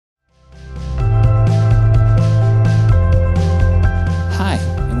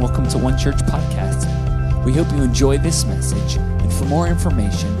welcome to One Church Podcast. We hope you enjoy this message, and for more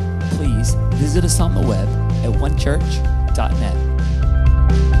information, please visit us on the web at onechurch.net. If you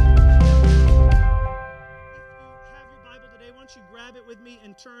have your Bible today, why don't you grab it with me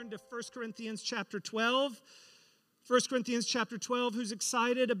and turn to 1 Corinthians chapter 12. 1 Corinthians chapter 12, who's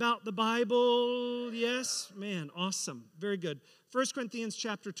excited about the Bible? Yes? Man, awesome. Very good. 1 Corinthians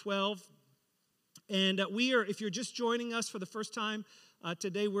chapter 12. And if you're just joining us for the first time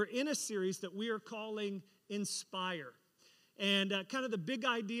today, we're in a series that we are calling Inspire. And kind of the big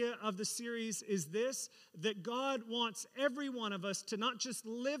idea of the series is this, that God wants every one of us to not just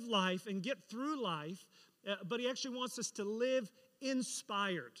live life and get through life, but He actually wants us to live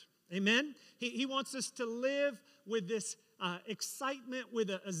inspired. Amen? He wants us to live with this excitement, with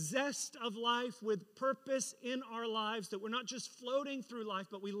a zest of life, with purpose in our lives, that we're not just floating through life,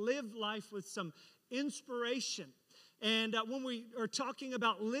 but we live life with some inspiration. And when we are talking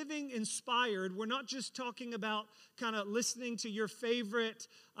about living inspired, we're not just talking about kind of listening to your favorite,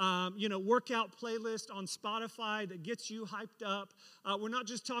 workout playlist on Spotify that gets you hyped up. We're not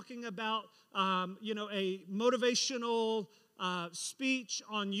just talking about, a motivational speech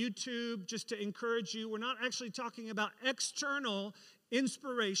on YouTube just to encourage you. We're not actually talking about external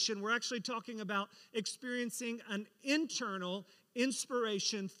inspiration. We're actually talking about experiencing an internal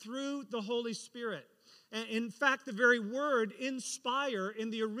inspiration through the Holy Spirit. In fact, the very word inspire in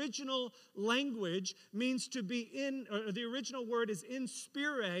the original language means to be the original word is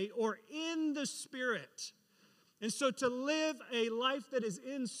inspire, or in the Spirit. And so to live a life that is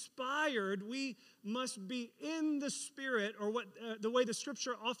inspired, we must be in the Spirit, or the way the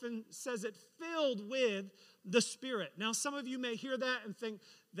Scripture often says it, filled with the Spirit. Now, some of you may hear that and think,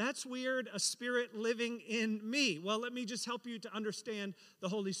 that's weird, a Spirit living in me. Well, let me just help you to understand the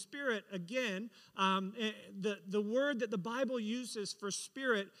Holy Spirit again. The word that the Bible uses for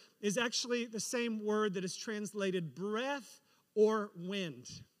Spirit is actually the same word that is translated breath or wind.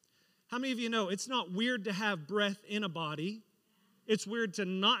 How many of you know it's not weird to have breath in a body? It's weird to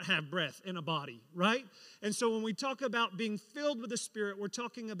not have breath in a body, right? And so when we talk about being filled with the Spirit, we're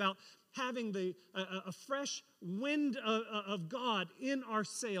talking about having a fresh wind of God in our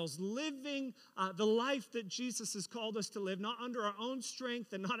sails, living the life that Jesus has called us to live, not under our own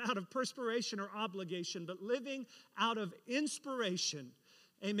strength and not out of perspiration or obligation, but living out of inspiration.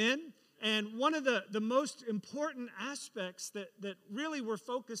 Amen? And one of the most important aspects that really we're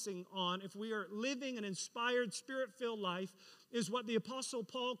focusing on if we are living an inspired, Spirit-filled life is what the Apostle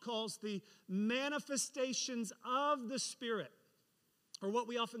Paul calls the manifestations of the Spirit, or what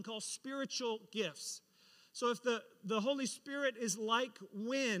we often call spiritual gifts. So if the Holy Spirit is like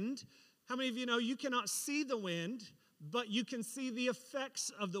wind, how many of you know you cannot see the wind, but you can see the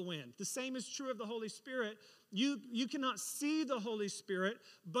effects of the wind? The same is true of the Holy Spirit. You cannot see the Holy Spirit,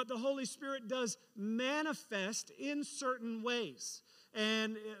 but the Holy Spirit does manifest in certain ways,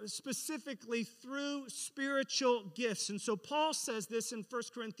 and specifically through spiritual gifts. And so Paul says this in 1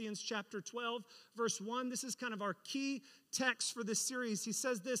 Corinthians chapter 12, verse 1. This is kind of our key text for this series. He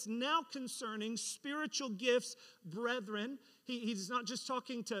says this, now concerning spiritual gifts, brethren. He's not just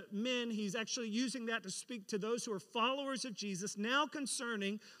talking to men. He's actually using that to speak to those who are followers of Jesus. Now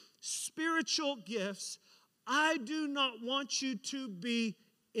concerning spiritual gifts, I do not want you to be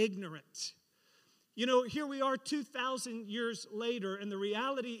ignorant. You know, here we are 2,000 years later, and the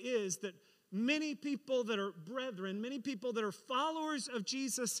reality is that many people that are brethren, many people that are followers of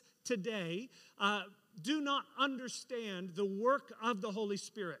Jesus today do not understand the work of the Holy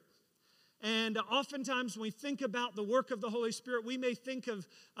Spirit. And oftentimes when we think about the work of the Holy Spirit, we may think of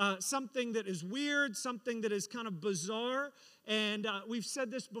something that is weird, something that is kind of bizarre. And we've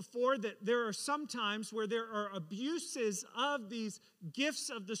said this before, that there are some times where there are abuses of these gifts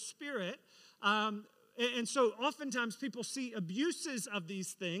of the Spirit. And so oftentimes people see abuses of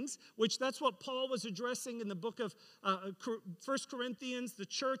these things, which that's what Paul was addressing in the book of 1 Corinthians. The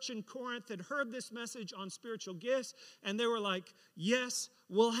church in Corinth had heard this message on spiritual gifts, and they were like, yes,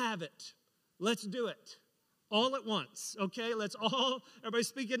 we'll have it. Let's do it. All at once, okay? Everybody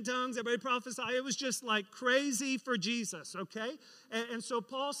speak in tongues, everybody prophesy. It was just like crazy for Jesus, okay? And so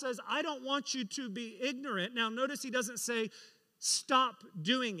Paul says, I don't want you to be ignorant. Now notice he doesn't say, stop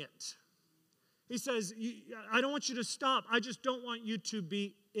doing it. He says, I don't want you to stop. I just don't want you to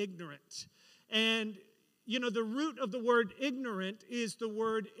be ignorant. And, the root of the word ignorant is the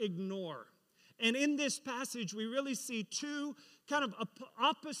word ignore. And in this passage, we really see two kind of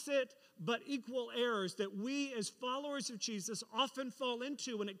opposite but equal errors that we as followers of Jesus often fall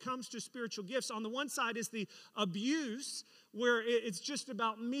into when it comes to spiritual gifts. On the one side is the abuse, where it's just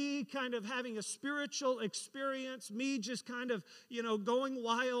about me kind of having a spiritual experience, me just kind of, going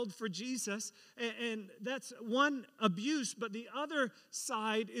wild for Jesus. And that's one abuse. But the other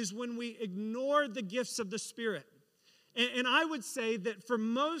side is when we ignore the gifts of the Spirit. And I would say that for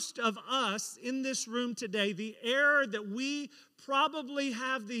most of us in this room today, the error that we probably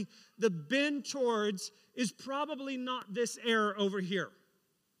have the bend towards is probably not this error over here,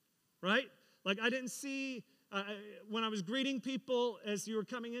 right? Like I didn't see, when I was greeting people as you were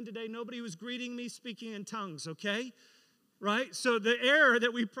coming in today, nobody was greeting me speaking in tongues, okay? Right? So the error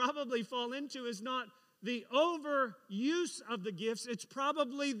that we probably fall into is not the overuse of the gifts, it's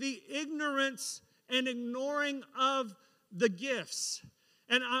probably the ignorance and ignoring of the gifts.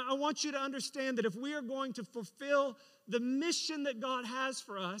 And I want you to understand that if we are going to fulfill the mission that God has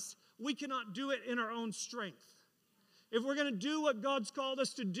for us, we cannot do it in our own strength. If we're going to do what God's called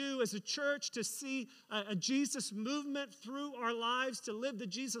us to do as a church, to see a Jesus movement through our lives, to live the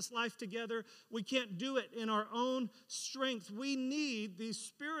Jesus life together, we can't do it in our own strength. We need these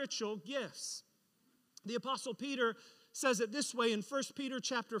spiritual gifts. The Apostle Peter says it this way in 1 Peter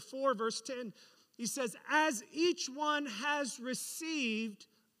chapter 4, verse 10. He says, as each one has received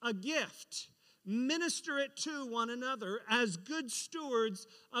a gift, minister it to one another as good stewards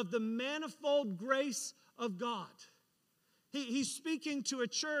of the manifold grace of God. He's speaking to a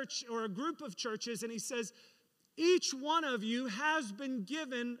church or a group of churches, and he says, each one of you has been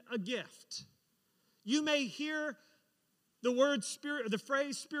given a gift. You may hear the word spirit, the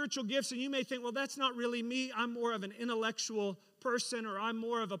phrase spiritual gifts, and you may think, well, that's not really me. I'm more of an intellectual person, or I'm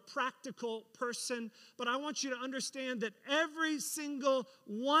more of a practical person. But I want you to understand that every single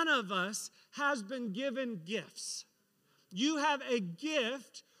one of us has been given gifts. You have a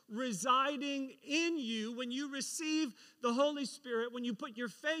gift residing in you when you receive the Holy Spirit, when you put your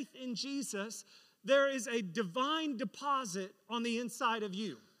faith in Jesus. There is a divine deposit on the inside of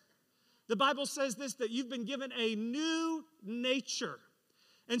you. The Bible says this, that you've been given a new nature.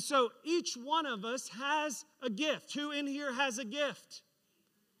 And so each one of us has a gift. Who in here has a gift?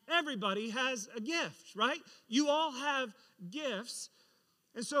 Everybody has a gift, right? You all have gifts.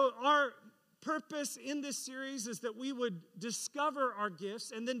 And so our purpose in this series is that we would discover our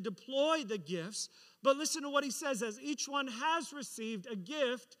gifts and then deploy the gifts. But listen to what he says. As each one has received a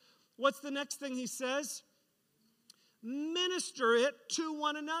gift, what's the next thing he says? Minister it to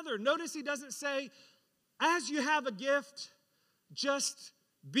one another. Notice he doesn't say, as you have a gift, just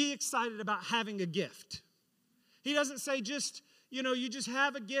be excited about having a gift. He doesn't say just, you just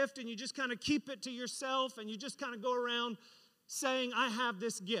have a gift and you just kind of keep it to yourself and you just kind of go around saying, I have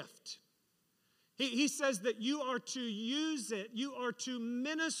this gift. He says that you are to use it, you are to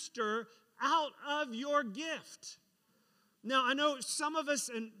minister out of your gift. Now, I know some of us,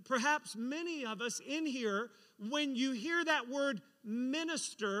 and perhaps many of us in here, when you hear that word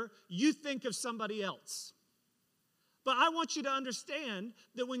minister, you think of somebody else. But I want you to understand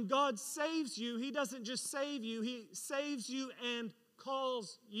that when God saves you, He doesn't just save you, He saves you and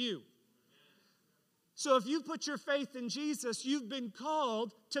calls you. So if you put your faith in Jesus, you've been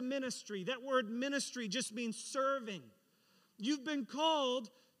called to ministry. That word ministry just means serving. You've been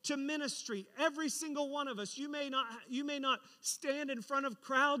called to ministry. Every single one of us. You may not stand in front of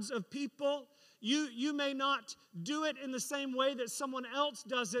crowds of people. You may not do it in the same way that someone else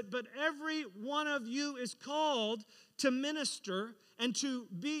does it, but every one of you is called to minister and to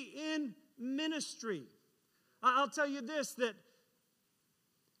be in ministry. I'll tell you this, that,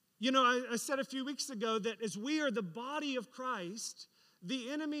 I said a few weeks ago that as we are the body of Christ, the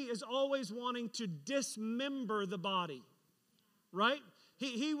enemy is always wanting to dismember the body, right?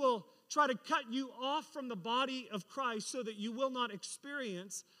 He will try to cut you off from the body of Christ so that you will not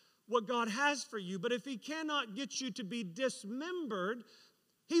experience what God has for you. But if he cannot get you to be dismembered,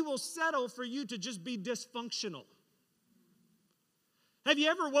 he will settle for you to just be dysfunctional. Have you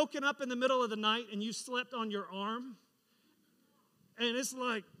ever woken up in the middle of the night and you slept on your arm? And it's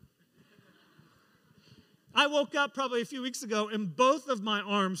like, I woke up probably a few weeks ago and both of my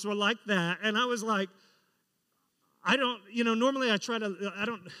arms were like that. And I was like, normally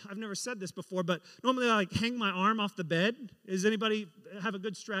I've never said this before, but normally I hang my arm off the bed. Does anybody have a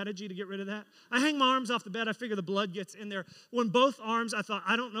good strategy to get rid of that? I hang my arms off the bed. I figure the blood gets in there. When both arms, I thought,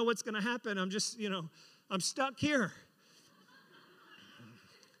 I don't know what's going to happen. I'm just, I'm stuck here.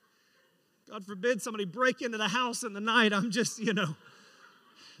 God forbid somebody break into the house in the night. I'm just,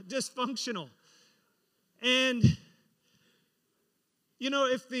 dysfunctional. And,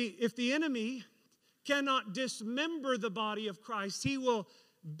 if the enemy cannot dismember the body of Christ. He will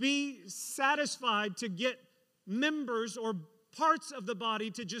be satisfied to get members or parts of the body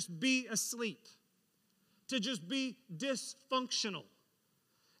to just be asleep, to just be dysfunctional.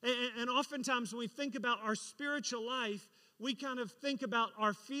 And oftentimes when we think about our spiritual life, we kind of think about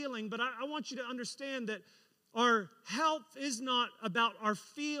our feeling, but I want you to understand that our health is not about our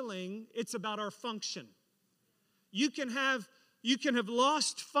feeling, it's about our function. You can have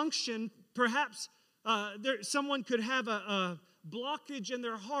lost function. Perhaps someone could have a blockage in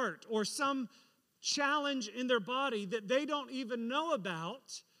their heart or some challenge in their body that they don't even know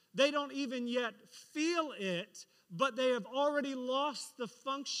about. They don't even yet feel it, but they have already lost the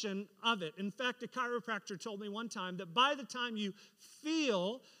function of it. In fact, a chiropractor told me one time that by the time you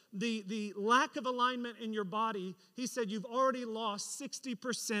feel the lack of alignment in your body, he said you've already lost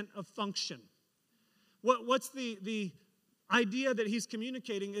 60% of function. What's the idea that he's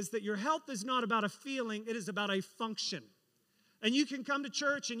communicating is that your health is not about a feeling, it is about a function. And you can come to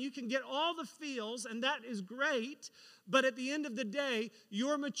church and you can get all the feels, and that is great, but at the end of the day,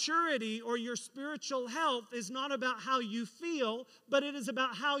 your maturity or your spiritual health is not about how you feel, but it is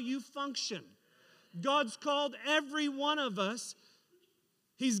about how you function. God's called every one of us.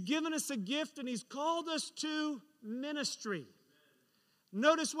 He's given us a gift, and He's called us to ministry.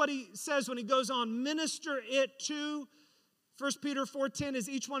 Notice what He says when He goes on, minister it to. 1 Peter 4:10 is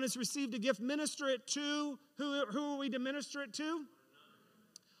each one has received a gift. Minister it to. Who are we to minister it to?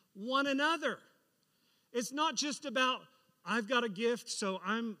 One another. It's not just about, I've got a gift, so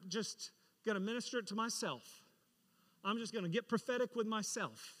I'm just going to minister it to myself. I'm just going to get prophetic with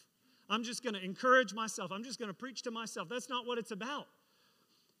myself. I'm just going to encourage myself. I'm just going to preach to myself. That's not what it's about.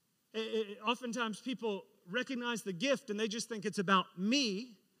 Oftentimes people recognize the gift and they just think it's about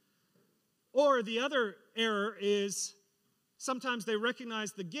me. Or the other error is sometimes they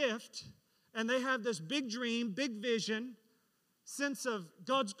recognize the gift and they have this big dream, big vision, sense of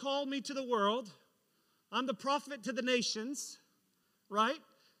God's called me to the world. I'm the prophet to the nations, right?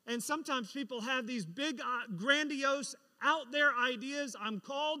 And sometimes people have these big, grandiose, out there ideas. I'm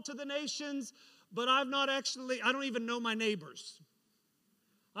called to the nations, but I don't even know my neighbors.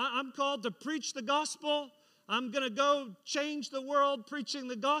 I'm called to preach the gospel. I'm going to go change the world preaching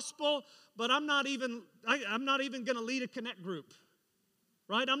the gospel, but I'm not even going to lead a connect group,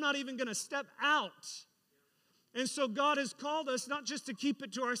 right? I'm not even going to step out. And so God has called us not just to keep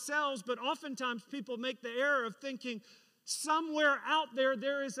it to ourselves, but oftentimes people make the error of thinking somewhere out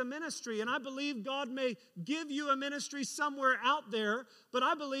there is a ministry. And I believe God may give you a ministry somewhere out there, but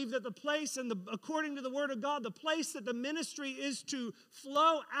I believe that the place, according to the Word of God, the place that the ministry is to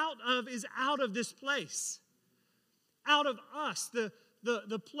flow out of is out of this place. Out of us.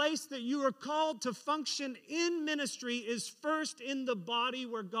 The place that you are called to function in ministry is first in the body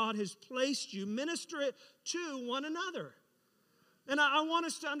where God has placed you. Minister it to one another. And I want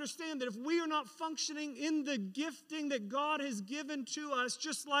us to understand that if we are not functioning in the gifting that God has given to us,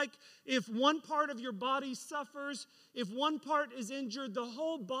 just like if one part of your body suffers, if one part is injured, the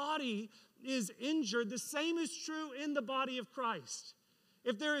whole body is injured. The same is true in the body of Christ.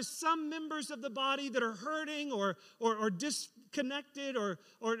 If there is some members of the body that are hurting or disconnected or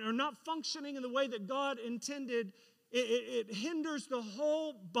not functioning in the way that God intended, it hinders the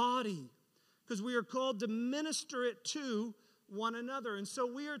whole body because we are called to minister it to one another. And so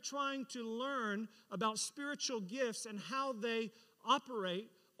we are trying to learn about spiritual gifts and how they operate,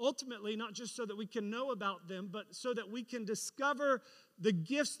 ultimately not just so that we can know about them, but so that we can discover the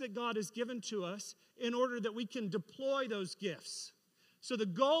gifts that God has given to us in order that we can deploy those gifts. So the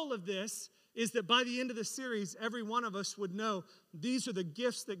goal of this is that by the end of the series, every one of us would know these are the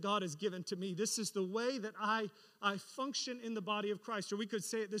gifts that God has given to me. This is the way that I function in the body of Christ. Or we could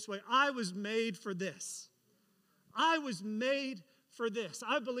say it this way, I was made for this. I was made for this.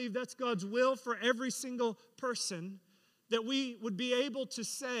 I believe that's God's will for every single person, that we would be able to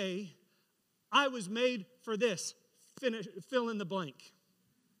say, I was made for this. Fill in the blank.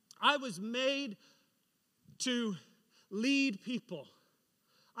 I was made to lead people.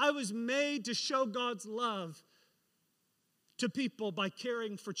 I was made to show God's love to people by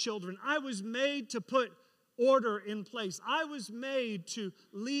caring for children. I was made to put order in place. I was made to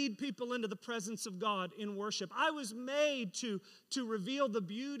lead people into the presence of God in worship. I was made to reveal the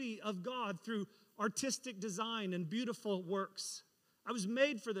beauty of God through artistic design and beautiful works. I was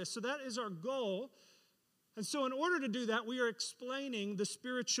made for this. So that is our goal. And so in order to do that, we are explaining the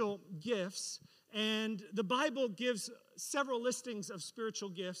spiritual gifts. And the Bible gives several listings of spiritual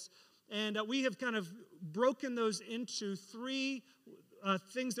gifts. And we have kind of broken those into three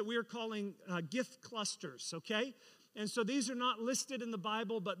things that we are calling gift clusters, okay? And so these are not listed in the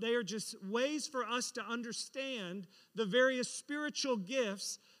Bible, but they are just ways for us to understand the various spiritual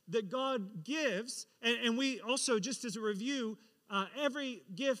gifts that God gives. And we also, just as a review, every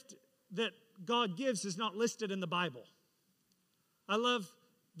gift that God gives is not listed in the Bible. I love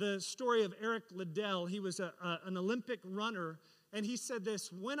the story of Eric Liddell. He was an Olympic runner, and he said this,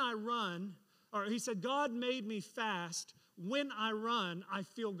 he said, God made me fast. When I run, I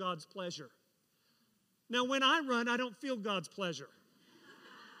feel God's pleasure. Now, when I run, I don't feel God's pleasure.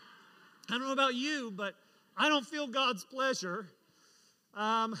 I don't know about you, but I don't feel God's pleasure.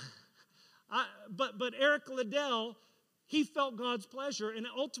 But Eric Liddell, he felt God's pleasure, and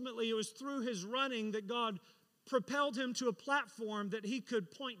ultimately it was through his running that God propelled him to a platform that he could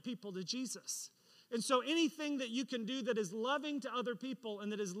point people to Jesus. And so anything that you can do that is loving to other people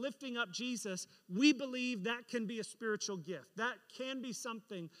and that is lifting up Jesus, we believe that can be a spiritual gift. That can be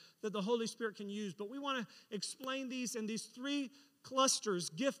something that the Holy Spirit can use. But we want to explain these in these three clusters,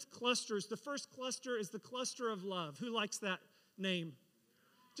 gift clusters. The first cluster is the cluster of love. Who likes that name?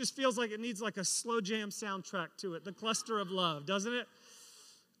 Just feels like it needs like a slow jam soundtrack to it. The cluster of love, doesn't it?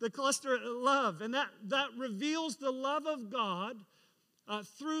 The cluster of love. And that reveals the love of God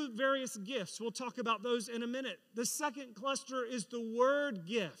through various gifts. We'll talk about those in a minute. The second cluster is the word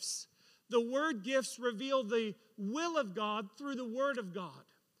gifts. The word gifts reveal the will of God through the word of God.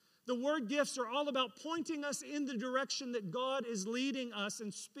 The word gifts are all about pointing us in the direction that God is leading us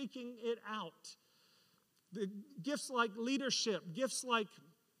and speaking it out. The gifts like leadership, gifts like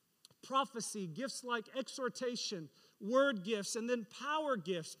prophecy, gifts like exhortation, word gifts, and then power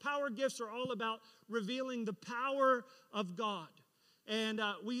gifts. Power gifts are all about revealing the power of God. And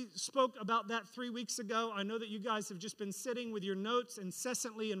we spoke about that 3 weeks ago. I know that you guys have just been sitting with your notes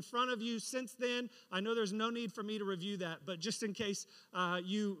incessantly in front of you since then. I know there's no need for me to review that, but just in case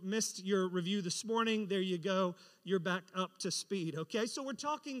you missed your review this morning, there you go. You're back up to speed, okay? So we're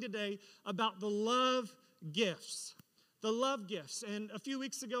talking today about the love gifts. The love gifts. And a few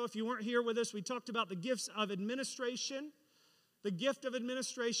weeks ago, if you weren't here with us, we talked about the gifts of administration. The gift of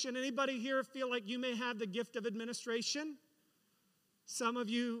administration. Anybody here feel like you may have the gift of administration? Some of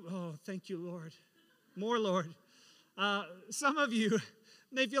you, oh, thank you, Lord. More, Lord. Some of you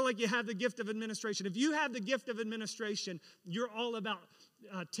may feel like you have the gift of administration. If you have the gift of administration, you're all about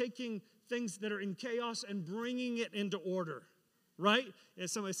taking things that are in chaos and bringing it into order, right? And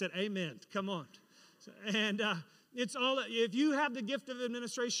somebody said, amen. Come on. And it's all, if you have the gift of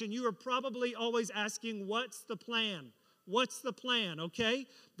administration, you are probably always asking, what's the plan? What's the plan, okay?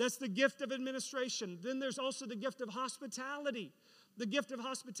 That's the gift of administration. Then there's also the gift of hospitality. The gift of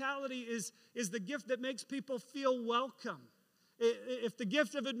hospitality is the gift that makes people feel welcome. If the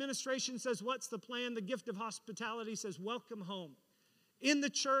gift of administration says, what's the plan? The gift of hospitality says, welcome home. In the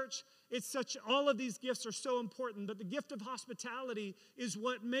church, all of these gifts are so important, but the gift of hospitality is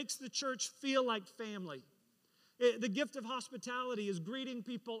what makes the church feel like family. The gift of hospitality is greeting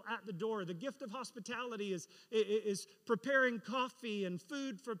people at the door. The gift of hospitality is preparing coffee and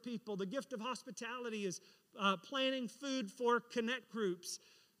food for people. The gift of hospitality is planning food for connect groups.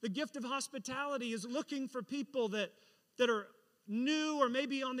 The gift of hospitality is looking for people that are new or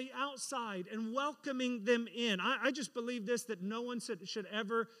maybe on the outside and welcoming them in. I just believe this, that no one should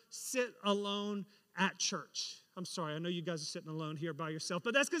ever sit alone at church. I'm sorry, I know you guys are sitting alone here by yourself,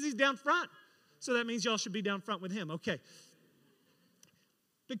 but that's because he's down front. So that means y'all should be down front with him, okay.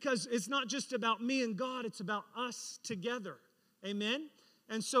 Because it's not just about me and God, it's about us together, amen?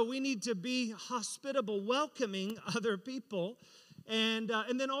 And so we need to be hospitable, welcoming other people. And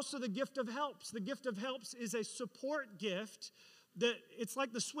then also the gift of helps. The gift of helps is a support gift that it's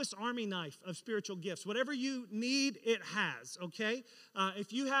like the Swiss Army knife of spiritual gifts. Whatever you need, it has, okay?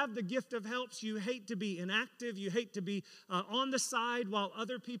 If you have the gift of helps, you hate to be inactive. You hate to be on the side while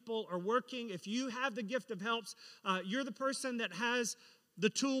other people are working. If you have the gift of helps, you're the person that has the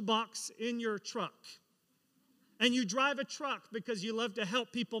toolbox in your truck. And you drive a truck because you love to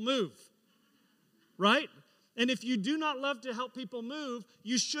help people move, right? And if you do not love to help people move,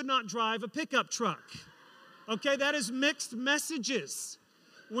 you should not drive a pickup truck. Okay, that is mixed messages.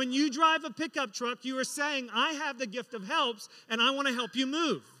 When you drive a pickup truck, you are saying, I have the gift of helps, and I want to help you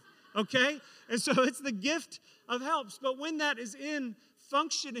move. Okay? And so it's the gift of helps. But when that is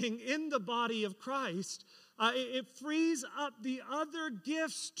functioning in the body of Christ, it frees up the other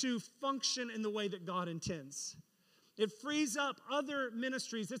gifts to function in the way that God intends. It frees up other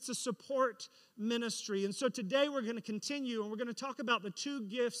ministries. It's a support ministry. And so today we're going to continue, and we're going to talk about the two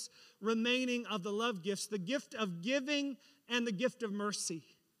gifts remaining of the love gifts, the gift of giving and the gift of mercy.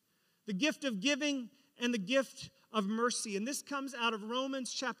 The gift of giving and the gift of mercy. And this comes out of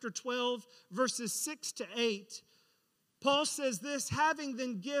Romans chapter 12, verses 6 to 8, Paul says this, having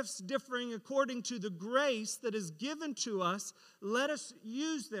then gifts differing according to the grace that is given to us, let us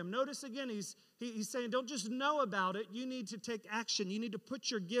use them. Notice again, he's saying, don't just know about it. You need to take action. You need to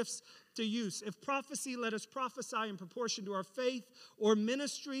put your gifts to use. If prophecy, let us prophesy in proportion to our faith. Or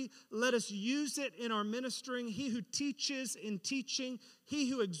ministry, let us use it in our ministering. He who teaches in teaching. He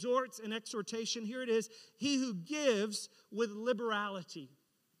who exhorts in exhortation. Here it is. He who gives with liberality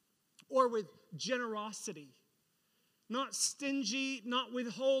or with generosity. Not stingy, not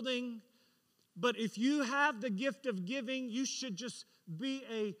withholding. But if you have the gift of giving, you should just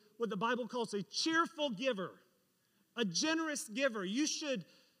be what the Bible calls a cheerful giver, a generous giver. You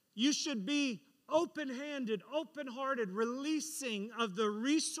should be open-handed, open-hearted, releasing of the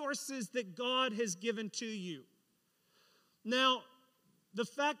resources that God has given to you. Now, the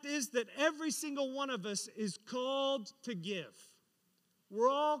fact is that every single one of us is called to give. We're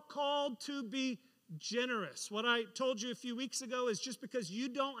all called to be generous. What I told you a few weeks ago is just because you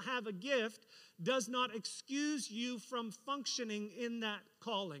don't have a gift does not excuse you from functioning in that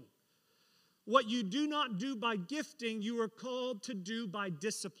calling. What you do not do by gifting, you are called to do by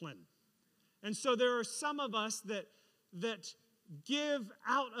discipline. And so there are some of us that give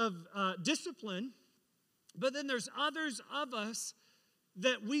out of discipline, but then there's others of us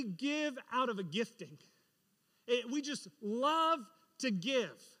that we give out of a gifting. We just love to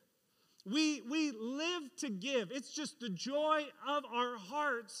give. We live to give. It's just the joy of our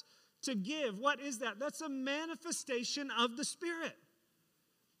hearts to give. What is that? That's a manifestation of the Spirit.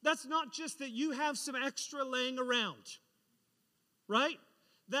 That's not just that you have some extra laying around, right?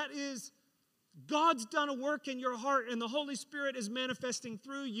 That is, God's done a work in your heart and the Holy Spirit is manifesting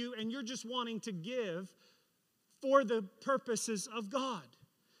through you and you're just wanting to give for the purposes of God.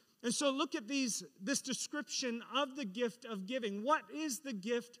 And so look at this description of the gift of giving. What is the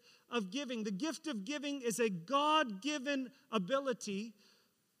gift of giving? The gift of giving is a God-given ability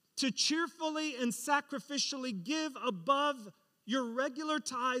to cheerfully and sacrificially give above your regular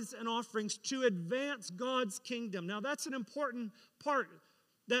tithes and offerings to advance God's kingdom. Now that's an important part,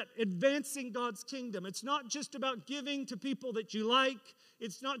 that advancing God's kingdom. It's not just about giving to people that you like.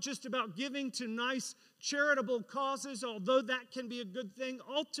 It's not just about giving to nice charitable causes, although that can be a good thing.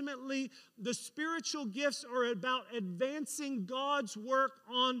 Ultimately, the spiritual gifts are about advancing God's work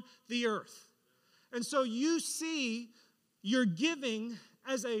on the earth. And so you see your giving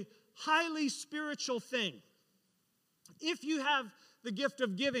as a highly spiritual thing. If you have the gift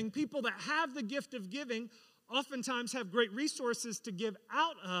of giving, people that have the gift of giving oftentimes have great resources to give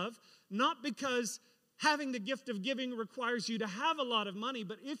out of, not because having the gift of giving requires you to have a lot of money,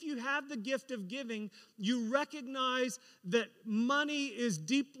 but if you have the gift of giving, you recognize that money is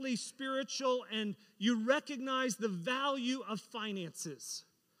deeply spiritual and you recognize the value of finances.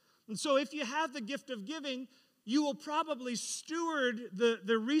 And so if you have the gift of giving, you will probably steward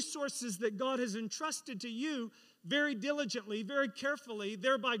the resources that God has entrusted to you very diligently, very carefully,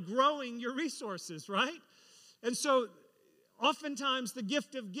 thereby growing your resources, right? And so oftentimes the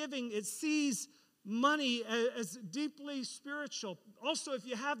gift of giving, it sees money as deeply spiritual. Also, if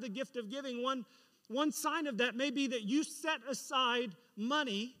you have the gift of giving, one sign of that may be that you set aside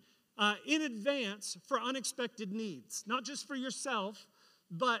money in advance for unexpected needs, not just for yourself,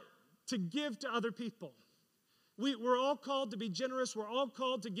 but to give to other people. We're all called to be generous. We're all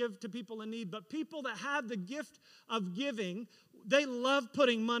called to give to people in need. But people that have the gift of giving, they love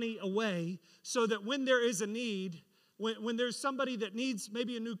putting money away so that when there is a need, when there's somebody that needs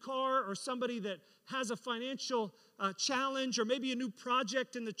maybe a new car or somebody that has a financial challenge or maybe a new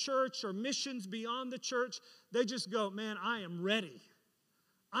project in the church or missions beyond the church, they just go, man, I am ready.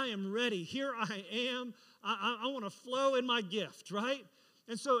 I am ready. Here I am. I want to flow in my gift, right?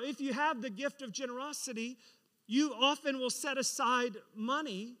 And so if you have the gift of generosity, you often will set aside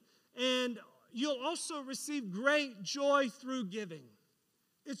money, and you'll also receive great joy through giving.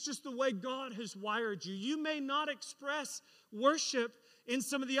 It's just the way God has wired you. You may not express worship in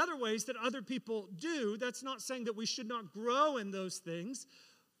some of the other ways that other people do. That's not saying that we should not grow in those things,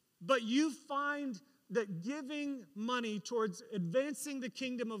 but you find that giving money towards advancing the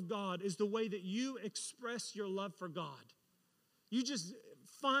kingdom of God is the way that you express your love for God. You just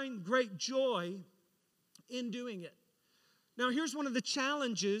find great joy in doing it. Now, here's one of the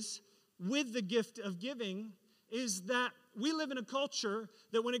challenges with the gift of giving is that we live in a culture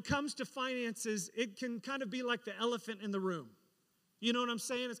that when it comes to finances, it can kind of be like the elephant in the room. You know what I'm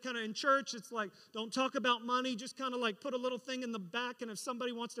saying? It's kind of in church, it's like, don't talk about money, just kind of like put a little thing in the back, and if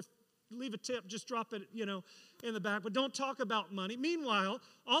somebody wants to leave a tip, just drop it, in the back, but don't talk about money. Meanwhile,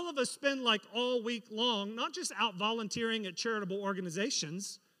 all of us spend like all week long, not just out volunteering at charitable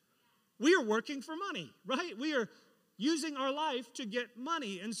organizations, we are working for money, right? using our life to get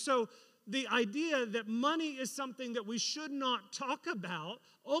money. And so the idea that money is something that we should not talk about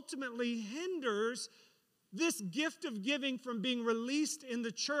ultimately hinders this gift of giving from being released in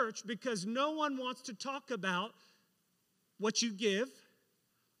the church, because no one wants to talk about what you give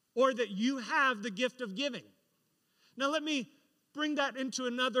or that you have the gift of giving. Now let me bring that into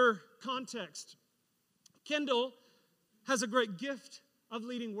another context. Kendall has a great gift of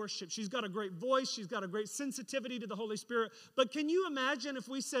leading worship. She's got a great voice. She's got a great sensitivity to the Holy Spirit. But can you imagine if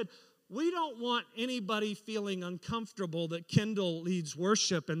we said, we don't want anybody feeling uncomfortable that Kendall leads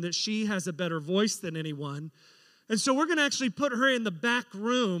worship and that she has a better voice than anyone. And so we're going to actually put her in the back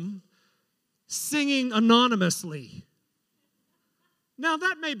room singing anonymously. Now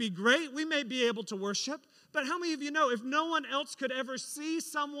that may be great. We may be able to worship. But how many of you know if no one else could ever see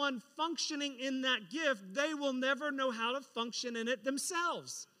someone functioning in that gift, they will never know how to function in it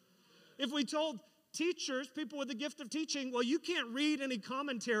themselves? If we told teachers, people with the gift of teaching, well, you can't read any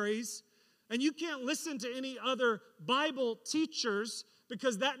commentaries and you can't listen to any other Bible teachers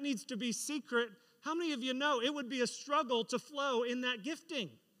because that needs to be secret. How many of you know it would be a struggle to flow in that gifting,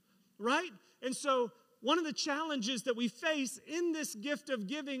 right? And so one of the challenges that we face in this gift of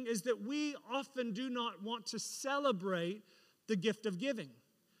giving is that we often do not want to celebrate the gift of giving.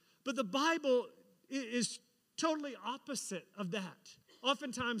 But the Bible is totally opposite of that.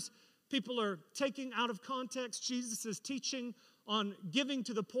 Oftentimes, people are taking out of context Jesus' teaching on giving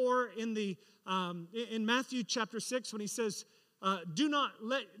to the poor in Matthew chapter 6 when he says, do not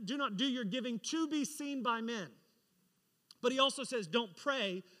do your giving to be seen by men. But he also says, don't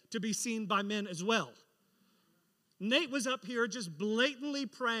pray to be seen by men as well. Nate was up here just blatantly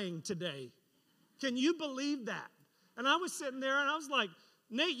praying today. Can you believe that? And I was sitting there and I was like,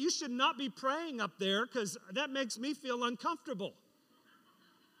 Nate, you should not be praying up there because that makes me feel uncomfortable.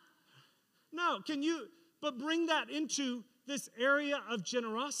 No, but bring that into this area of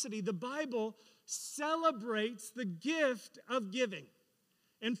generosity. The Bible celebrates the gift of giving.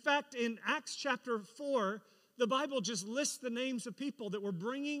 In fact, in Acts chapter 4, the Bible just lists the names of people that were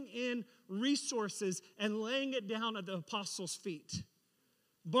bringing in resources and laying it down at the apostles' feet.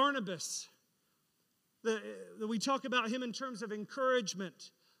 Barnabas, we talk about him in terms of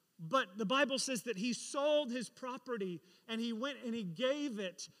encouragement. But the Bible says that he sold his property and he went and he gave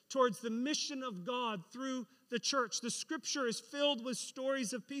it towards the mission of God through the church. The scripture is filled with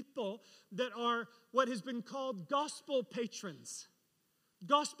stories of people that are what has been called gospel patrons.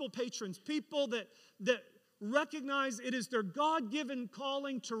 Gospel patrons, people that recognize it is their God-given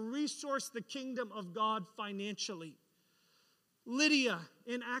calling to resource the kingdom of God financially. Lydia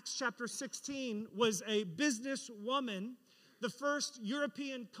in Acts chapter 16 was a businesswoman, the first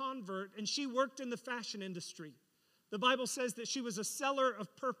European convert, and she worked in the fashion industry. The Bible says that she was a seller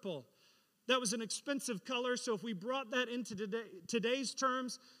of purple. That was an expensive color, so if we brought that into today's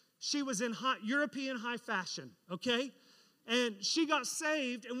terms, she was in European high fashion, okay? And she got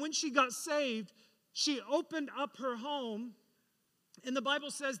saved, and when she got saved, she opened up her home, and the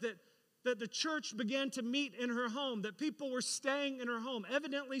Bible says that the church began to meet in her home, that people were staying in her home.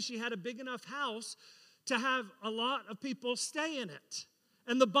 Evidently, she had a big enough house to have a lot of people stay in it.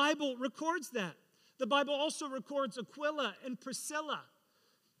 And the Bible records that. The Bible also records Aquila and Priscilla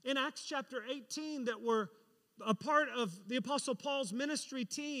in Acts chapter 18 that were a part of the Apostle Paul's ministry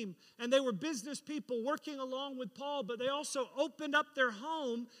team. And they were business people working along with Paul, but they also opened up their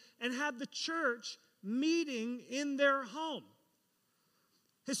home and had the church meeting in their home.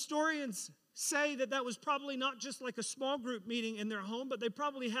 Historians say that was probably not just like a small group meeting in their home, but they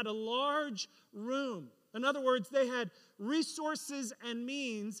probably had a large room. In other words, they had resources and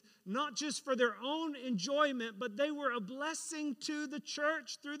means, not just for their own enjoyment, but they were a blessing to the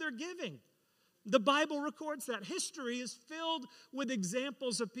church through their giving. The Bible records that. History is filled with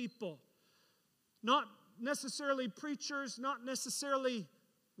examples of people, not necessarily preachers, not necessarily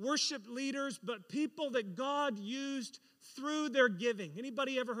worship leaders, but people that God used through their giving.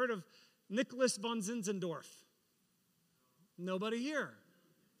 Anybody ever heard of Nicholas von Zinzendorf? Nobody here.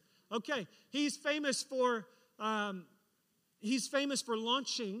 Okay, he's famous for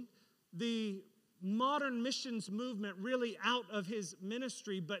launching the modern missions movement really out of his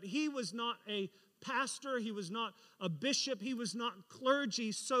ministry, but he was not a pastor, he was not a bishop, he was not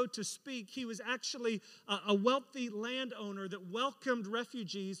clergy, so to speak. He was actually a wealthy landowner that welcomed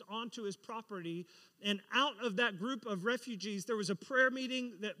refugees onto his property. And out of that group of refugees, there was a prayer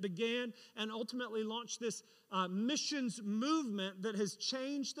meeting that began and ultimately launched this missions movement that has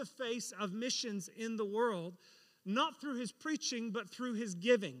changed the face of missions in the world, not through his preaching, but through his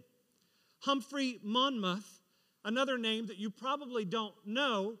giving. Humphrey Monmouth, another name that you probably don't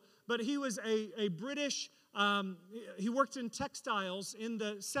know, but he was a British He worked in textiles in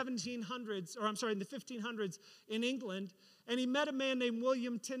the 1700s, or I'm sorry, in the 1500s in England, and he met a man named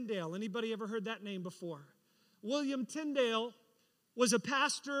William Tyndale. Anybody ever heard that name before? William Tyndale was a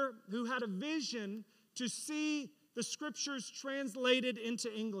pastor who had a vision to see the scriptures translated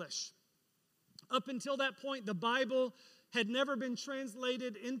into English. Up until that point, the Bible had never been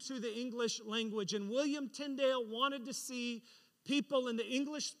translated into the English language, and William Tyndale wanted to see people in the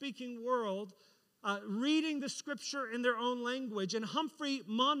English-speaking world reading the scripture in their own language. And Humphrey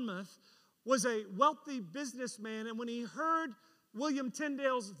Monmouth was a wealthy businessman, and when he heard William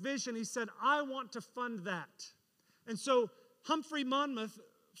Tyndale's vision, he said, I want to fund that. And so Humphrey Monmouth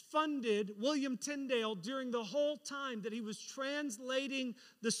funded William Tyndale during the whole time that he was translating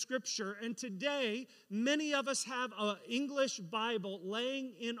the scripture. And today, many of us have an English Bible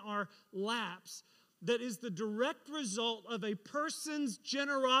laying in our laps that is the direct result of a person's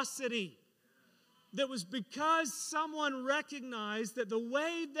generosity. That was because someone recognized that the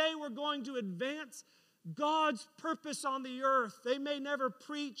way they were going to advance God's purpose on the earth, they may never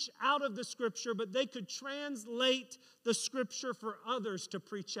preach out of the scripture, but they could translate the scripture for others to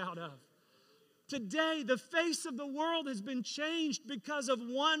preach out of. Today, the face of the world has been changed because of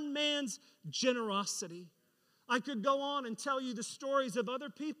one man's generosity. I could go on and tell you the stories of other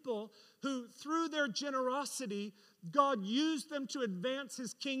people who, through their generosity, God used them to advance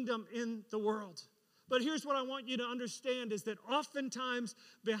his kingdom in the world. But here's what I want you to understand is that oftentimes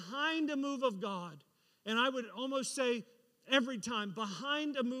behind a move of God, and I would almost say every time,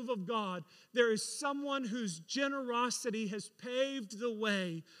 behind a move of God, there is someone whose generosity has paved the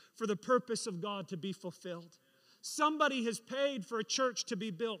way for the purpose of God to be fulfilled. Somebody has paid for a church to be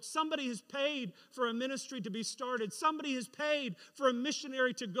built. Somebody has paid for a ministry to be started. Somebody has paid for a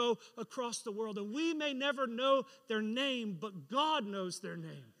missionary to go across the world. And we may never know their name, but God knows their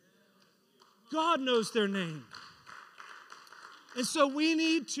name. God knows their name. And so we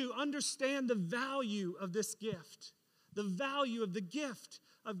need to understand the value of this gift, the value of the gift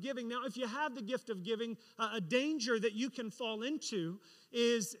of giving. Now, if you have the gift of giving, a danger that you can fall into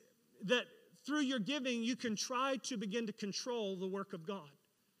is that through your giving, you can try to begin to control the work of God.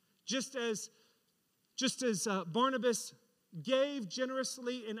 Just as Barnabas gave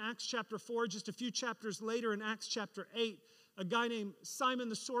generously in Acts chapter 4, just a few chapters later in Acts chapter 8, a guy named Simon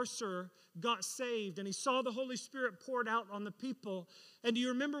the sorcerer got saved, and he saw the Holy Spirit poured out on the people. And do you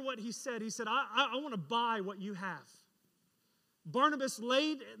remember what he said? He said, I want to buy what you have. Barnabas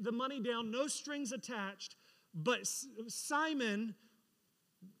laid the money down, no strings attached, but Simon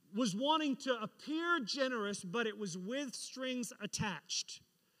was wanting to appear generous, but it was with strings attached.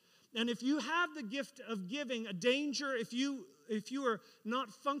 And if you have the gift of giving, a danger, if you are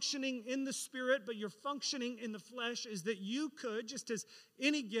not functioning in the Spirit, but you're functioning in the flesh, is that you could, just as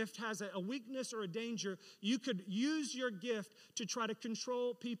any gift has a weakness or a danger, you could use your gift to try to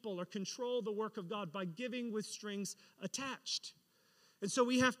control people or control the work of God by giving with strings attached. And so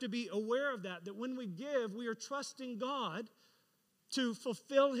we have to be aware of that when we give, we are trusting God to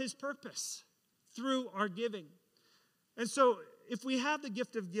fulfill his purpose through our giving. And so if we have the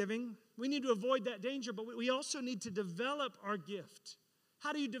gift of giving, we need to avoid that danger, but we also need to develop our gift.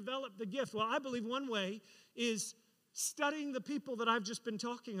 How do you develop the gift? Well, I believe one way is studying the people that I've just been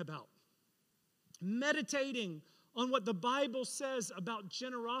talking about, meditating on what the Bible says about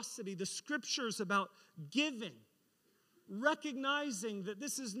generosity, the scriptures about giving, recognizing that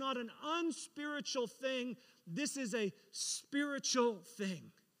this is not an unspiritual thing, this is a spiritual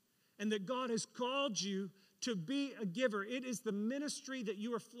thing, and that God has called you to be a giver. It is the ministry that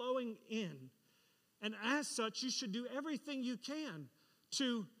you are flowing in. And as such, you should do everything you can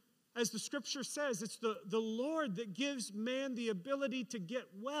to, as the scripture says, it's the Lord that gives man the ability to get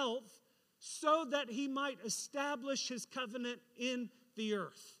wealth so that he might establish his covenant in the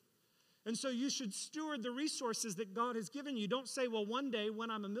earth. And so you should steward the resources that God has given you. Don't say, well, one day when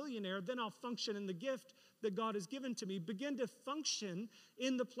I'm a millionaire, then I'll function in the gift that God has given to me. Begin to function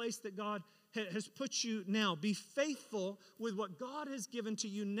in the place that God has put you now. Be faithful with what God has given to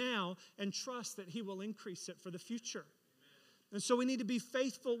you now and trust that he will increase it for the future. Amen. And so we need to be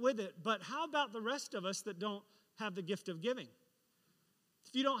faithful with it. But how about the rest of us that don't have the gift of giving?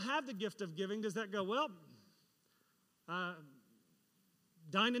 If you don't have the gift of giving, does that go, well,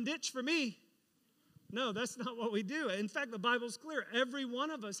 dine and ditch for me? No, that's not what we do. In fact, the Bible's clear. Every one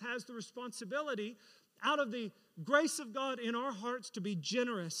of us has the responsibility out of the grace of God in our hearts to be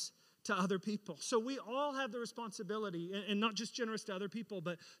generous to other people. So we all have the responsibility, and not just generous to other people,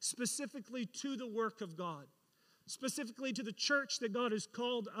 but specifically to the work of God. specifically to the church that God has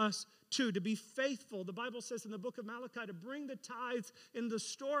called us to be faithful. The Bible says in the book of Malachi to bring the tithes in the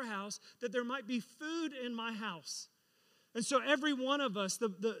storehouse that there might be food in my house. And so every one of us,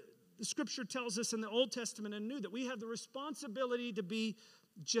 the scripture tells us in the Old Testament and New that we have the responsibility to be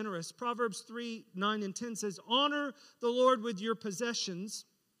generous. Proverbs 3:9-10 says, honor the Lord with your possessions,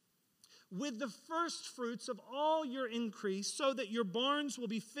 with the first fruits of all your increase, so that your barns will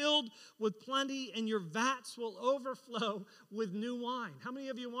be filled with plenty and your vats will overflow with new wine. How many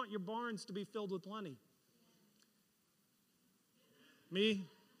of you want your barns to be filled with plenty? Me?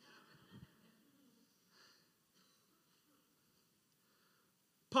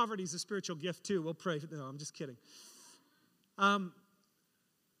 Poverty is a spiritual gift too. We'll pray. No, I'm just kidding.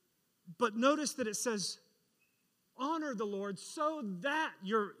 But notice that it says, honor the Lord so that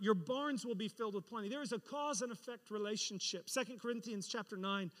your barns will be filled with plenty. There is a cause and effect relationship. 2 Corinthians chapter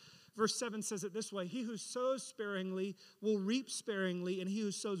 9, verse 7 says it this way, he who sows sparingly will reap sparingly, and he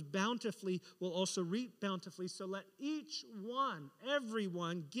who sows bountifully will also reap bountifully. So let each one,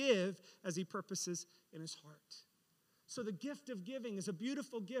 everyone, give as he purposes in his heart. So the gift of giving is a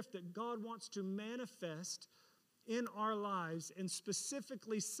beautiful gift that God wants to manifest in our lives. And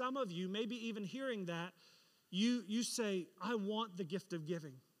specifically, some of you, maybe even hearing that, you say, I want the gift of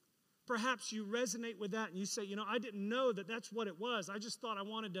giving. Perhaps you resonate with that and you say, I didn't know that that's what it was. I just thought I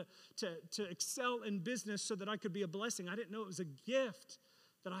wanted to excel in business so that I could be a blessing. I didn't know it was a gift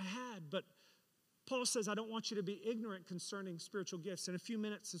that I had. But Paul says, I don't want you to be ignorant concerning spiritual gifts. In a few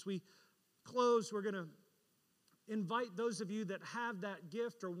minutes as we close, we're going to invite those of you that have that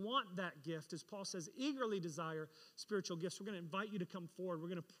gift or want that gift, as Paul says, eagerly desire spiritual gifts. We're going to invite you to come forward. We're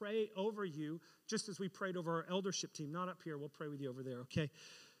going to pray over you just as we prayed over our eldership team. Not up here. We'll pray with you over there, okay?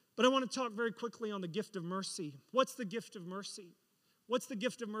 But I want to talk very quickly on the gift of mercy. What's the gift of mercy? What's the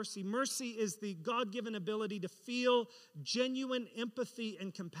gift of mercy? Mercy is the God-given ability to feel genuine empathy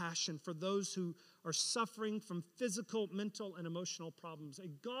and compassion for those who are suffering from physical, mental, and emotional problems. A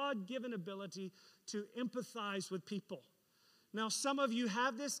God-given ability to empathize with people. Now, some of you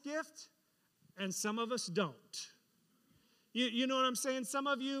have this gift, and some of us don't. You know what I'm saying? Some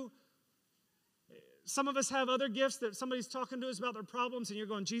of us have other gifts that somebody's talking to us about their problems, and you're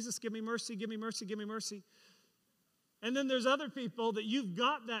going, Jesus, give me mercy, give me mercy, give me mercy. And then there's other people that you've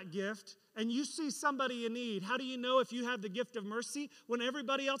got that gift, and you see somebody in need. How do you know if you have the gift of mercy? When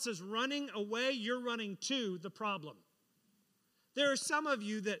everybody else is running away, you're running to the problem. There are some of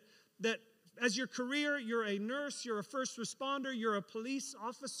you that as your career, you're a nurse, you're a first responder, you're a police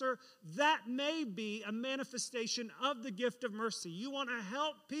officer. That may be a manifestation of the gift of mercy. You want to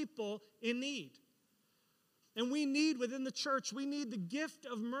help people in need. And we need, within the church, we need the gift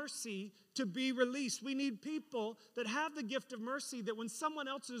of mercy to be released. We need people that have the gift of mercy, that when someone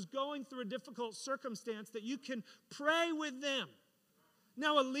else is going through a difficult circumstance, that you can pray with them.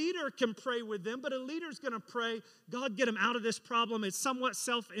 Now, a leader can pray with them, but a leader's going to pray, God, get them out of this problem. It's somewhat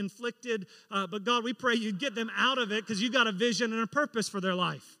self-inflicted, but God, we pray you get them out of it because you got a vision and a purpose for their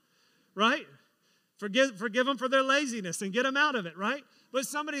life, right? Forgive them for their laziness and get them out of it, right? But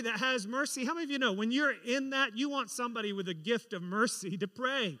somebody that has mercy, how many of you know when you're in that, you want somebody with a gift of mercy to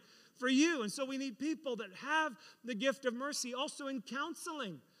pray for you? And so we need people that have the gift of mercy. Also in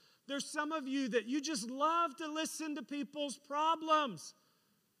counseling, there's some of you that you just love to listen to people's problems.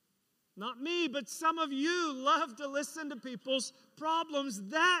 Not me, but some of you love to listen to people's problems.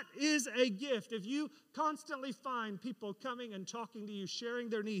 That is a gift. If you constantly find people coming and talking to you, sharing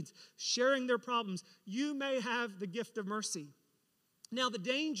their needs, sharing their problems, you may have the gift of mercy. Now, the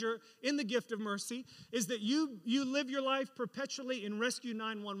danger in the gift of mercy is that you live your life perpetually in rescue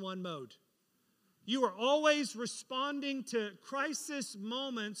 911 mode. You are always responding to crisis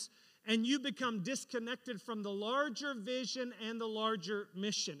moments, and you become disconnected from the larger vision and the larger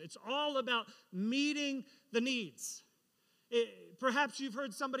mission. It's all about meeting the needs. Perhaps you've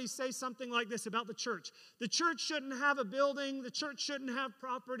heard somebody say something like this about the church. The church shouldn't have a building. The church shouldn't have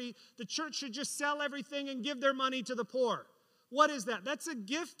property. The church should just sell everything and give their money to the poor. What is that? That's a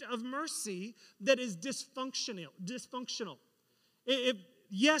gift of mercy that is dysfunctional.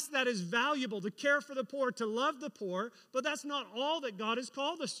 Yes, that is valuable, to care for the poor, to love the poor, but that's not all that God has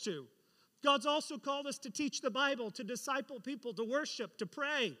called us to. God's also called us to teach the Bible, to disciple people, to worship, to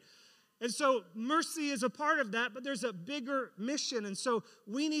pray. And so mercy is a part of that, but there's a bigger mission. And so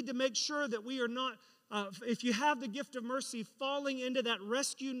we need to make sure that we are not, if you have the gift of mercy, falling into that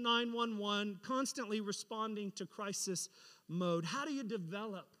rescue 911, constantly responding to crisis mode. How do you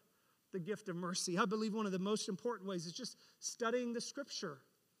develop the gift of mercy? I believe one of the most important ways is just studying the Scripture.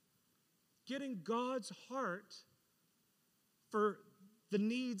 Getting God's heart for the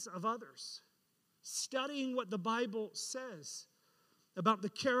needs of others. studying what the Bible says about the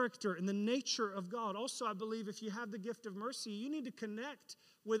character and the nature of God. Also, I believe if you have the gift of mercy, you need to connect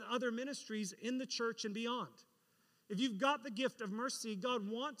with other ministries in the church and beyond. If you've got the gift of mercy, God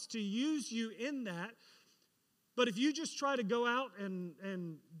wants to use you in that. But if you just try to go out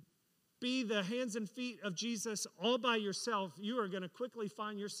and be the hands and feet of Jesus all by yourself, you are going to quickly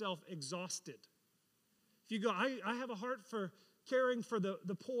find yourself exhausted. If you go, I have a heart for caring for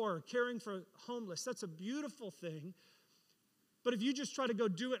the poor, caring for homeless, that's a beautiful thing. But if you just try to go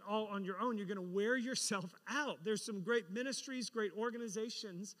do it all on your own, you're going to wear yourself out. There's some great ministries, great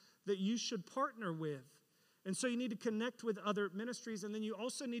organizations that you should partner with. And so you need to connect with other ministries, and then you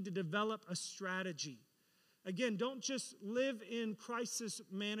also need to develop a strategy. Again, don't just live in crisis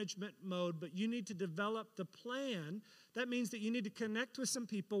management mode, but you need to develop the plan. That means that you need to connect with some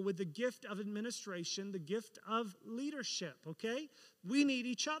people with the gift of administration, the gift of leadership, okay? We need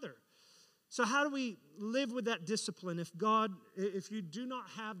each other. So how do we live with that discipline? If you do not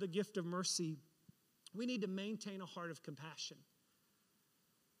have the gift of mercy, we need to maintain a heart of compassion.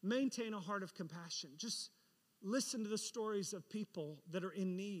 Maintain a heart of compassion. Just listen to the stories of people that are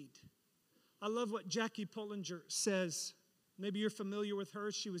in need. I love what Jackie Pullinger says. Maybe you're familiar with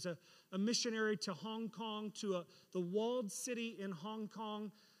her. She was a missionary to Hong Kong, to the walled city in Hong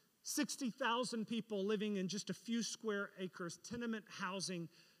Kong. 60,000 people living in just a few square acres, tenement housing,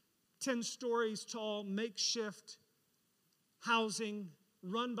 10 stories tall, makeshift housing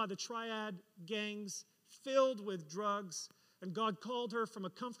run by the triad gangs, filled with drugs. And God called her from a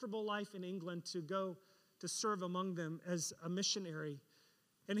comfortable life in England to go to serve among them as a missionary.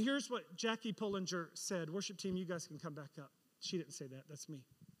 And here's what Jackie Pullinger said. Worship team, you guys can come back up. She didn't say that. That's me.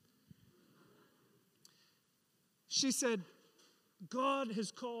 She said, God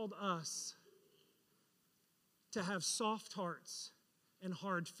has called us to have soft hearts and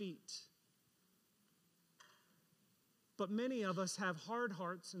hard feet. But many of us have hard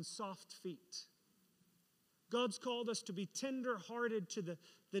hearts and soft feet. God's called us to be tender-hearted to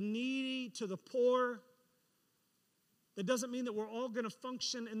the needy, to the poor. That doesn't mean that we're all going to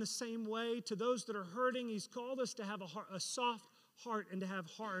function in the same way. To those that are hurting, He's called us to have a soft heart and to have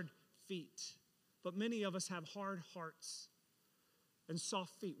hard feet. But many of us have hard hearts and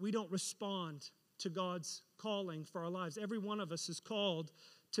soft feet. We don't respond to God's calling for our lives. Every one of us is called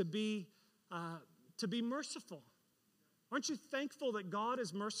to be merciful. Aren't you thankful that God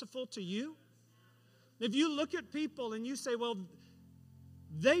is merciful to you? If you look at people and you say, well,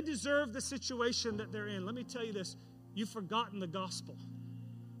 they deserve the situation that they're in, let me tell you this. You've forgotten the gospel.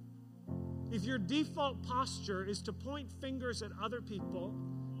 If your default posture is to point fingers at other people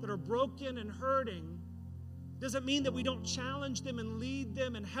that are broken and hurting, doesn't mean that we don't challenge them and lead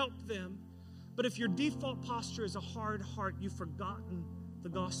them and help them. But if your default posture is a hard heart, you've forgotten the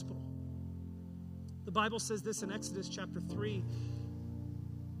gospel. The Bible says this in Exodus chapter 3.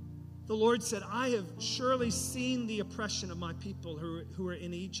 The Lord said, I have surely seen the oppression of my people who are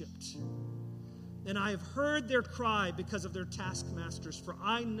in Egypt. And I have heard their cry because of their taskmasters, for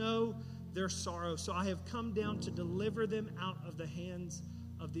I know their sorrow. So I have come down to deliver them out of the hands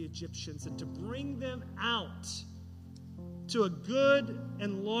of the Egyptians and to bring them out to a good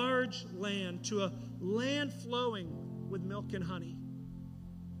and large land, to a land flowing with milk and honey.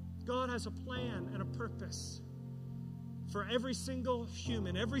 God has a plan and a purpose for every single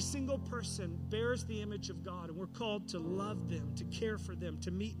human. Every single person bears the image of God, and we're called to love them, to care for them,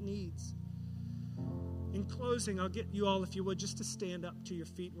 to meet needs. In closing, I'll get you all, if you would, just to stand up to your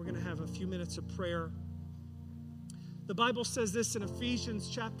feet. We're going to have a few minutes of prayer. The Bible says this in Ephesians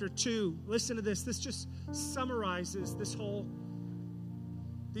chapter 2. Listen to this. This just summarizes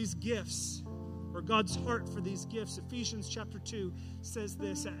these gifts, or God's heart for these gifts. Ephesians chapter 2 says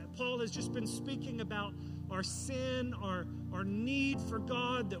this. Paul has just been speaking about our sin, our need for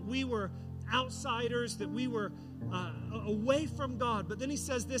God, that we were outsiders, that we were away from God. But then he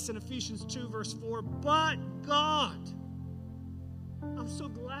says this in Ephesians 2 verse 4, but God, I'm so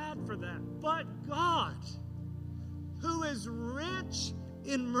glad for that, but God, who is rich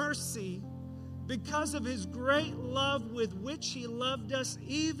in mercy, because of His great love with which He loved us,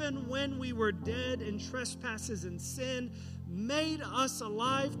 even when we were dead in trespasses and sin, made us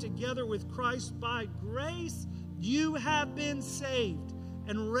alive together with Christ. By grace you have been saved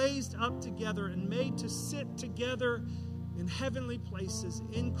and raised up together and made to sit together in heavenly places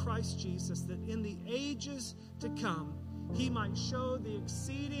in Christ Jesus, that in the ages to come He might show the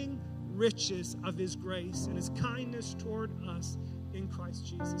exceeding riches of His grace and His kindness toward us in Christ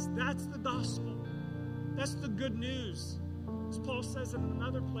Jesus. That's the gospel. That's the good news. As Paul says in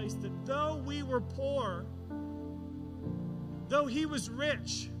another place, that though we were poor, though He was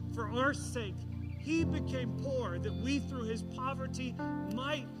rich, for our sake he became poor, that we through his poverty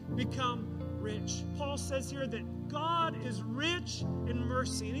might become rich. Paul says here that God is rich in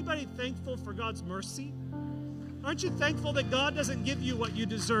mercy. Anybody thankful for God's mercy? Aren't you thankful that God doesn't give you what you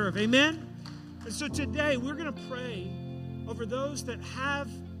deserve? Amen? And so today we're going to pray over those that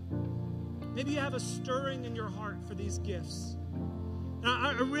maybe you have a stirring in your heart for these gifts. Now,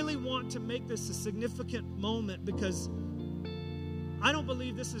 I really want to make this a significant moment because I don't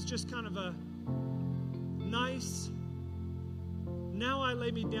believe this is just kind of a nice, now I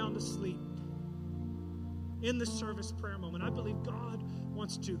lay me down to sleep in the service prayer moment. I believe God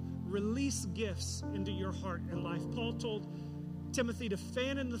wants to release gifts into your heart and life. Paul told Timothy to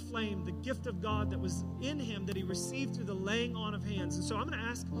fan in the flame the gift of God that was in him that he received through the laying on of hands. And so I'm going to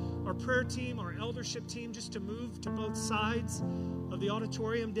ask our prayer team, our eldership team, just to move to both sides of the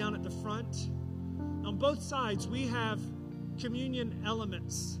auditorium down at the front. On both sides, we have communion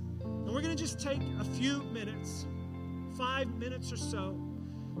elements. And we're going to just take a few minutes, 5 minutes or so.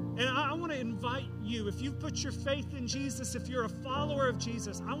 And I want to invite you, if you've put your faith in Jesus, if you're a follower of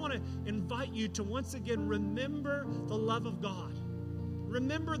Jesus, I want to invite you to once again remember the love of God.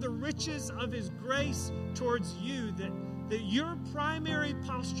 Remember the riches of his grace towards you, that your primary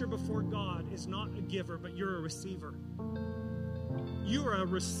posture before God is not a giver, but you're a receiver. You are a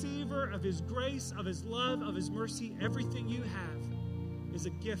receiver of his grace, of his love, of his mercy. Everything you have is a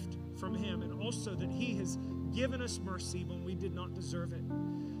gift from him, and also that he has given us mercy when we did not deserve it.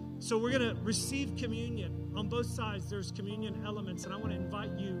 So we're going to receive communion. On both sides, there's communion elements, and I want to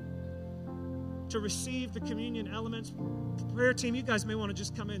invite you to receive the communion elements. Prayer team, you guys may want to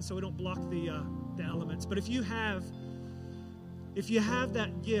just come in so we don't block the elements. But if you have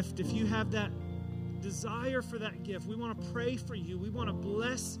that gift, if you have that desire for that gift, we want to pray for you. We want to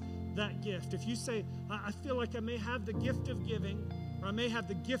bless that gift. If you say, I feel like I may have the gift of giving, or I may have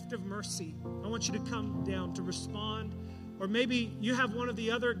the gift of mercy, I want you to come down to respond. Or maybe you have one of the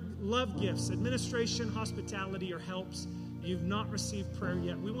other love gifts, administration, hospitality, or helps. You've not received prayer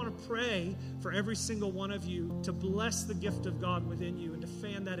yet. We want to pray for every single one of you to bless the gift of God within you and to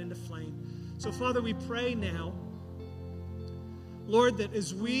fan that into flame. So, Father, we pray now, Lord, that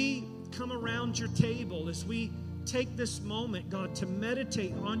as we come around your table, as we take this moment, God, to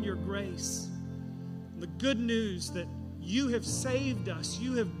meditate on your grace, the good news that you have saved us,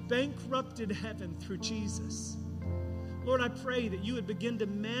 you have bankrupted heaven through Jesus. Lord, I pray that you would begin to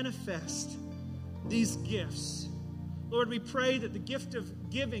manifest these gifts. Lord, we pray that the gift of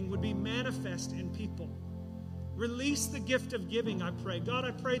giving would be manifest in people. Release the gift of giving, I pray. God,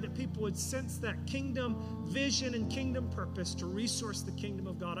 I pray that people would sense that kingdom vision and kingdom purpose to resource the kingdom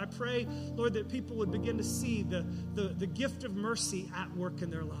of God. I pray, Lord, that people would begin to see the gift of mercy at work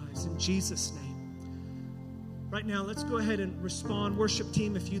in their lives. In Jesus' name. Right now, let's go ahead and respond. Worship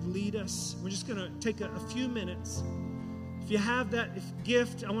team, if you'd lead us. We're just going to take a few minutes. If you have that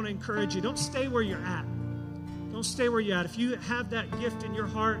gift, I want to encourage you. Don't stay where you're at. Don't stay where you're at. If you have that gift in your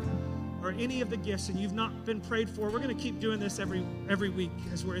heart or any of the gifts and you've not been prayed for, we're going to keep doing this every week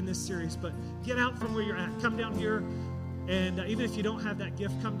as we're in this series. But get out from where you're at. Come down here. And even if you don't have that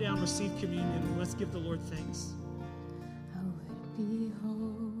gift, come down, receive communion, and let's give the Lord thanks.